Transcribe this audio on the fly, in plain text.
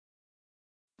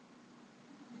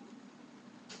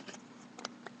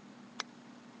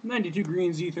92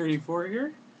 Green Z34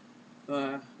 here.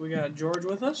 We got George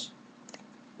with us,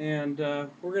 and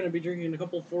we're going to be drinking a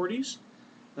couple 40s.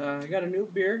 I got a new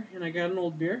beer, and I got an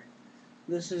old beer.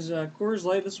 This is Coors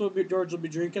Light. This is what George will be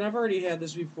drinking. I've already had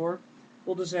this before.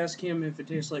 We'll just ask him if it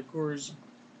tastes like Coors.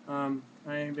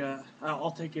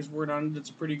 I'll take his word on it. It's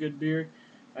a pretty good beer.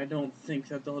 I don't think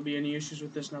that there'll be any issues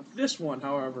with this. Now, this one,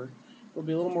 however, will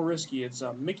be a little more risky. It's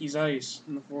Mickey's Ice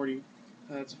in the 40.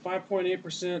 It's a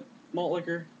 5.8% malt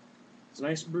liquor. It's a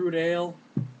nice brewed ale.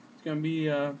 It's going to be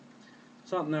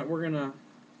something that we're going to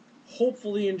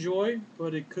hopefully enjoy,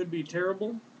 but it could be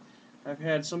terrible. I've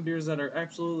had some beers that are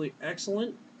absolutely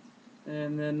excellent,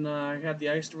 and then I had the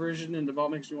iced version, and it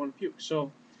about makes me want to puke.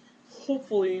 So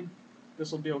hopefully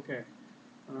this will be okay.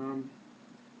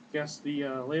 Guess the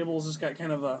labels just got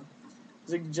kind of a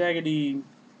zigzaggedy,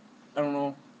 I don't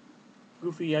know,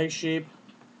 goofy ice shape.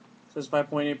 It says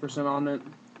 5.8% on it.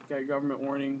 Got government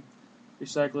warning,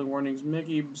 recycling warnings,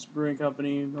 Mickey's Brewing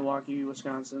Company, Milwaukee,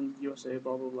 Wisconsin, USA,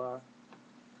 blah, blah, blah.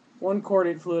 1 quart,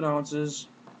 8 fluid ounces.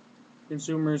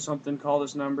 Consumers, something, call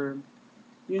this number.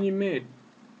 Union made.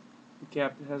 The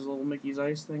cap has a little Mickey's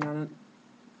Ice thing on it.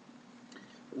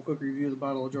 A quick review of the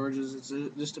bottle of George's. It's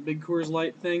just a big Coors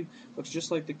Light thing. Looks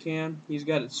just like the can. He's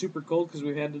got it super cold because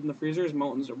we've had it in the freezer. His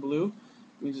mountains are blue.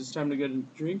 It means it's time to get a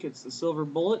drink. It's the Silver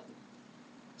Bullet.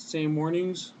 Same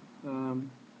warnings.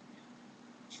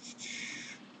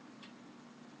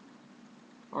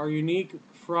 Our unique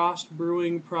frost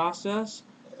brewing process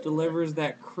delivers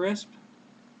that crisp,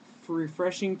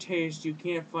 refreshing taste you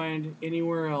can't find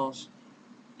anywhere else.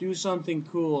 Do something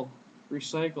cool.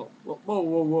 Recycle. Whoa, whoa,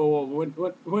 whoa,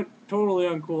 whoa! What? Totally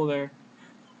uncool there.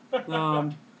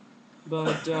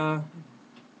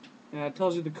 Yeah, it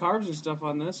tells you the carbs and stuff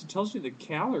on this. It tells you the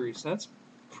calories. That's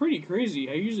pretty crazy.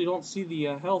 I usually don't see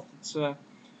the health. It's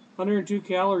 102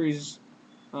 calories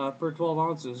per 12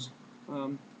 ounces.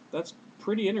 That's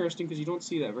pretty interesting because you don't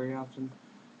see that very often.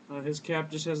 His cap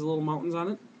just has the little mountains on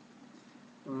it.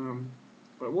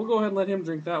 But we'll go ahead and let him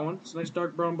drink that one. It's a nice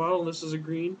dark brown bottle. This is a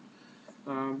green.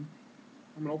 I'm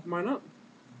going to open mine up.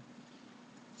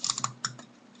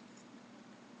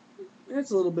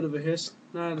 It's a little bit of a hiss,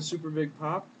 not a super big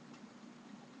pop.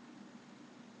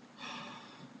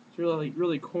 It's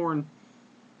really corn,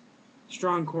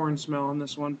 strong corn smell on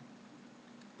this one,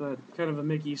 but kind of a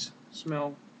Mickey's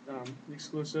smell,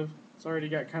 exclusive. It's already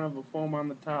got kind of a foam on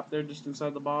the top there just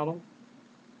inside the bottle.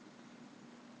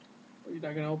 Are you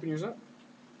not going to open yours up?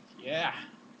 Yeah.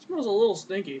 It smells a little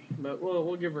stinky, but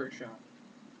we'll give her a shot.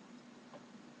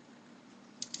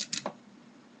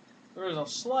 There's a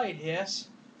slight hiss.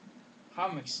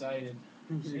 I'm excited.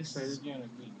 He's This excited. is gonna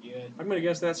be good. I'm gonna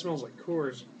guess that smells like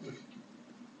Coors.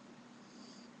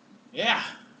 Yeah.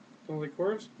 Smells like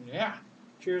Coors? Yeah.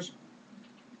 Cheers.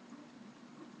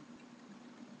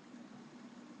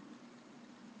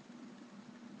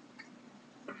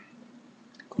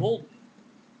 Cold.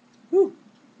 Whew.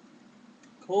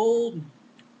 Cold.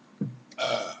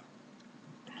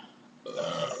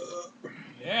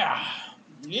 Yeah.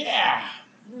 Yeah.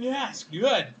 Yeah, it's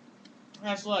good.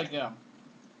 That's like yeah.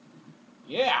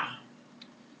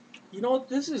 You know what?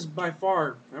 This is by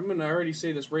far, I'm going to already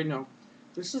say this right now,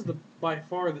 this is by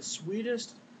far the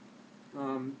sweetest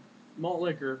malt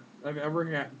liquor I've ever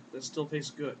had that still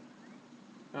tastes good.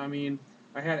 I mean,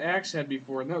 I had Axe Head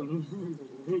before, and that was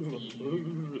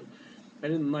I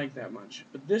didn't like that much.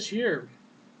 But this here,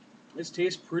 this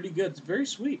tastes pretty good. It's very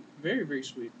sweet. Very, very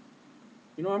sweet.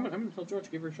 You know, I'm going to tell George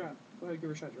to give her a shot. Go ahead, give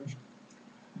her a shot, George.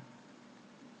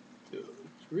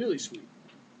 It's really sweet.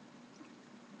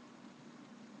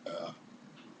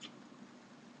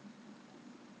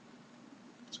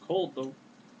 It's cold, though.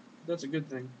 That's a good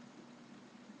thing.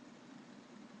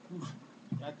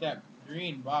 Got that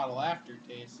green bottle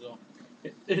aftertaste, though.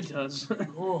 It does.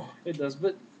 Oh. It does.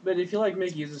 But if you like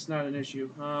Mickey's, it's not an issue.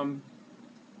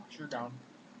 Sure down.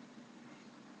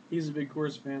 He's a big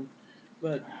Coors fan.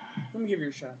 But let me give you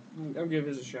a shot. I'll give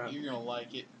his a shot. You're gonna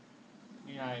like it.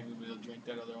 You're not even gonna be able to drink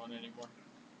that other one anymore.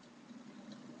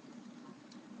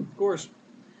 Of course.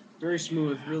 Very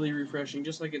smooth, really refreshing,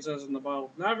 just like it says in the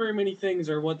bottle. Not very many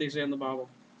things are what they say in the bottle.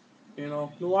 You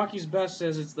know, Milwaukee's Best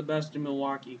says it's the best in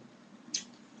Milwaukee.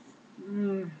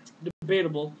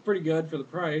 Debatable. Pretty good for the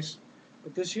price.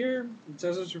 But this here, it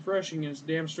says it's refreshing, and it's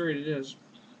damn straight it is.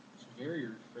 It's very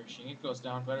refreshing. It goes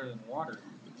down better than water.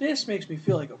 This makes me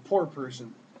feel like a poor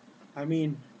person. I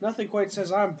mean, nothing quite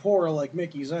says I'm poor like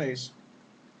Mickey's Ice.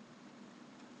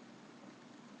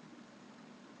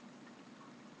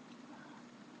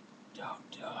 Don't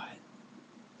do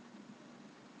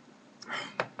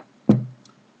it.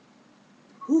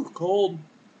 Whew, cold.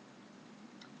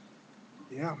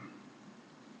 Yeah.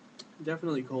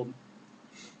 Definitely cold.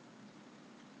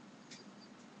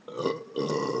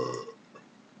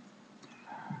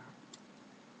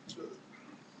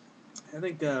 I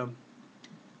think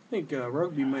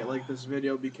Rugby might like this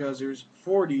video because there's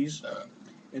 40s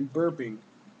and burping.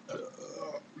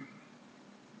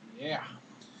 Yeah.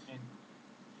 And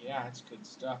yeah, it's good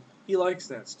stuff. He likes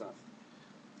that stuff.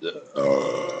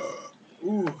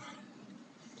 Ooh.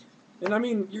 And I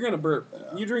mean, you're gonna burp.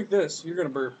 You drink this, you're gonna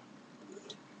burp.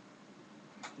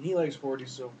 And he likes 40s,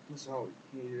 so this is how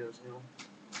he is, you know.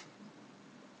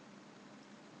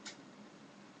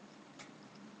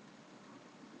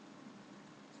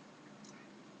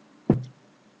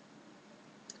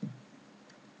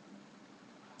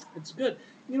 It's good.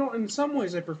 You know, in some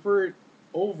ways I prefer it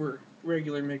over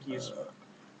regular Mickey's.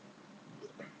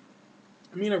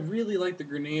 I mean, I really like the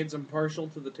grenades. I'm partial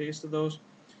to the taste of those.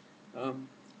 And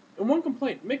one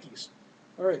complaint, Mickey's.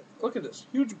 Alright, look at this.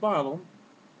 Huge bottle.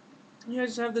 You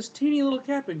guys have this teeny little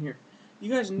cap in here.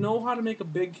 You guys know how to make a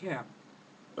big cap.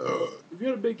 If you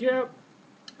had a big cap,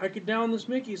 I could down this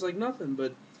Mickey's like nothing,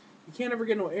 but you can't ever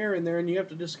get no air in there, and you have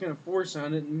to just kind of force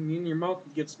on it, and your mouth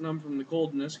gets numb from the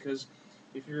coldness, because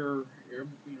if you're you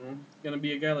know, gonna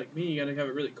be a guy like me, you gotta have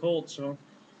it really cold, so,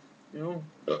 you know.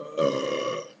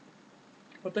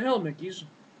 What the hell, Mickey's?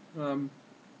 But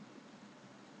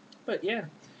yeah,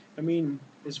 I mean,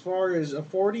 as far as a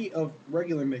 40 of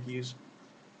regular Mickey's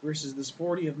versus this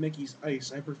 40 of Mickey's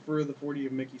Ice, I prefer the 40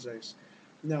 of Mickey's Ice.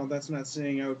 Now, that's not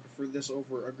saying I would prefer this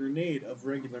over a grenade of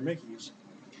regular Mickey's.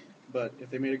 But if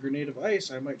they made a grenade of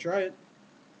ice, I might try it.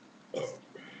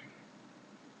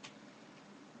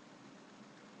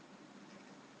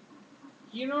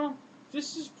 You know,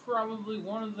 this is probably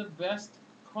one of the best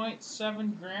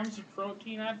 0.7 grams of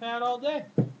protein I've had all day.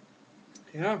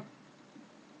 Yeah.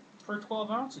 For 12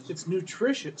 ounces. It's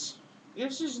nutritious.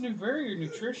 This is very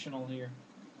nutritional here.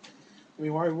 I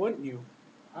mean, why wouldn't you?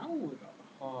 I would.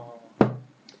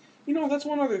 You know, that's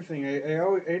one other thing.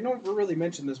 I don't really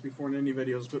mention this before in any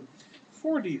videos, but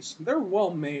 40s, they're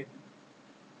well made.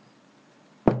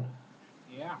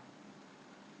 Yeah.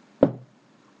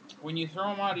 When you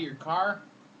throw them out of your car,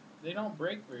 they don't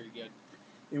break very good.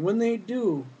 And when they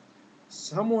do,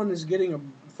 someone is getting a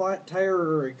flat tire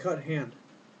or a cut hand.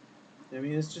 I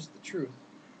mean, it's just the truth.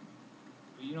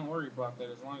 But you don't worry about that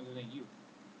as long as it ain't you.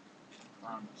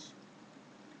 Promise.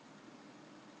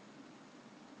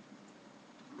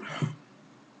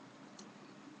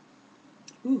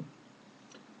 Ooh.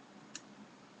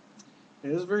 It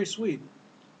is very sweet.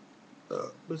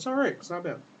 But it's alright. It's not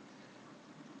bad.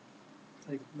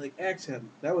 Like Axe Head.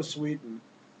 That was sweet and...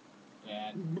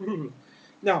 Bad.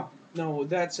 Now, with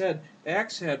that said,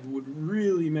 Axe Head would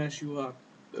really mess you up.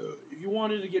 If you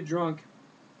wanted to get drunk,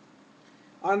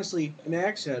 honestly, an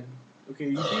Axe Head, okay,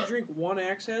 if you drink one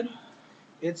Axe Head,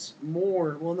 it's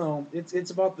more, well no, it's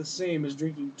about the same as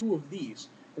drinking 2 of these.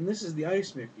 And this is the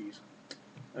Ice Mickey's.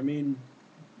 I mean,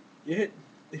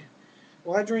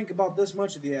 well, I drank about this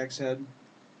much of the Axe Head,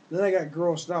 then I got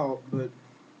grossed out, but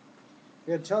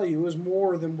I gotta tell you, it was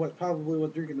more than probably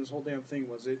what drinking this whole damn thing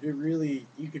was. It really,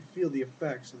 you could feel the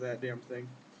effects of that damn thing.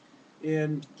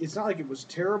 And it's not like it was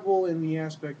terrible in the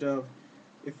aspect of,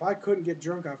 if I couldn't get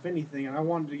drunk off anything and I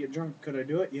wanted to get drunk, could I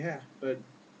do it? Yeah, but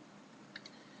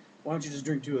why don't you just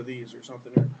drink 2 of these or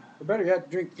something? Or better yet,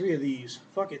 drink 3 of these.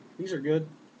 Fuck it, these are good.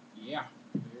 Yeah,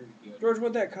 very good. George,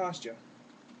 what'd that cost you?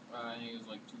 I think it was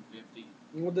like $2.50.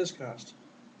 And what'd this cost?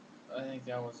 I think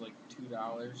that was like $2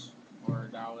 or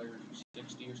 $1.60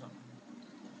 or something.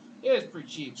 Yeah, it's pretty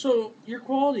cheap. So your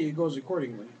quality goes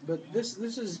accordingly. But this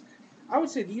is, I would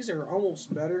say these are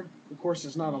almost better. Of course,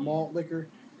 it's not a malt liquor.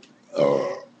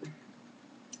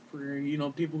 For, you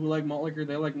know, people who like malt liquor,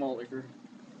 they like malt liquor.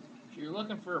 If you're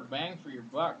looking for a bang for your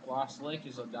buck, Lost Lake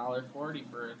is $1.40 for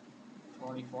a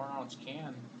 24-ounce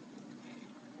can.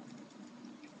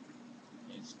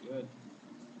 It's good.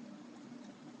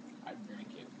 I'd drink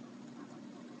it.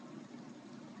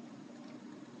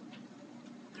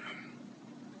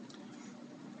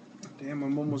 Damn,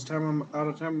 I'm almost out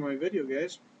of time on my video,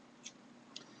 guys.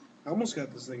 I almost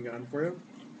got this thing gone for you.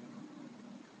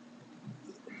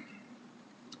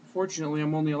 Fortunately,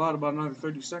 I'm only allowed about another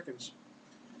 30 seconds.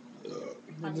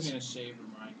 I'm going to savor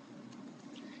mine.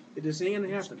 It just ain't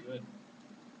gonna happen. Good.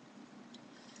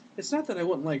 It's not that I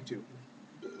wouldn't like to.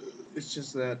 It's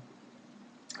just that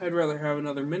I'd rather have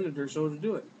another minute or so to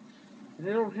do it. And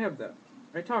I don't have that.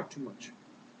 I talk too much.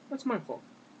 That's my fault.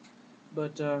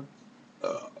 But,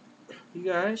 you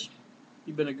guys,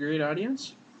 you've been a great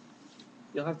audience.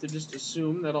 You'll have to just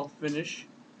assume that I'll finish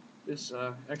this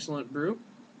excellent brew.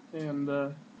 And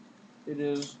it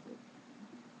is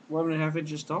 11.5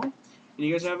 inches tall. And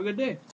you guys have a good day.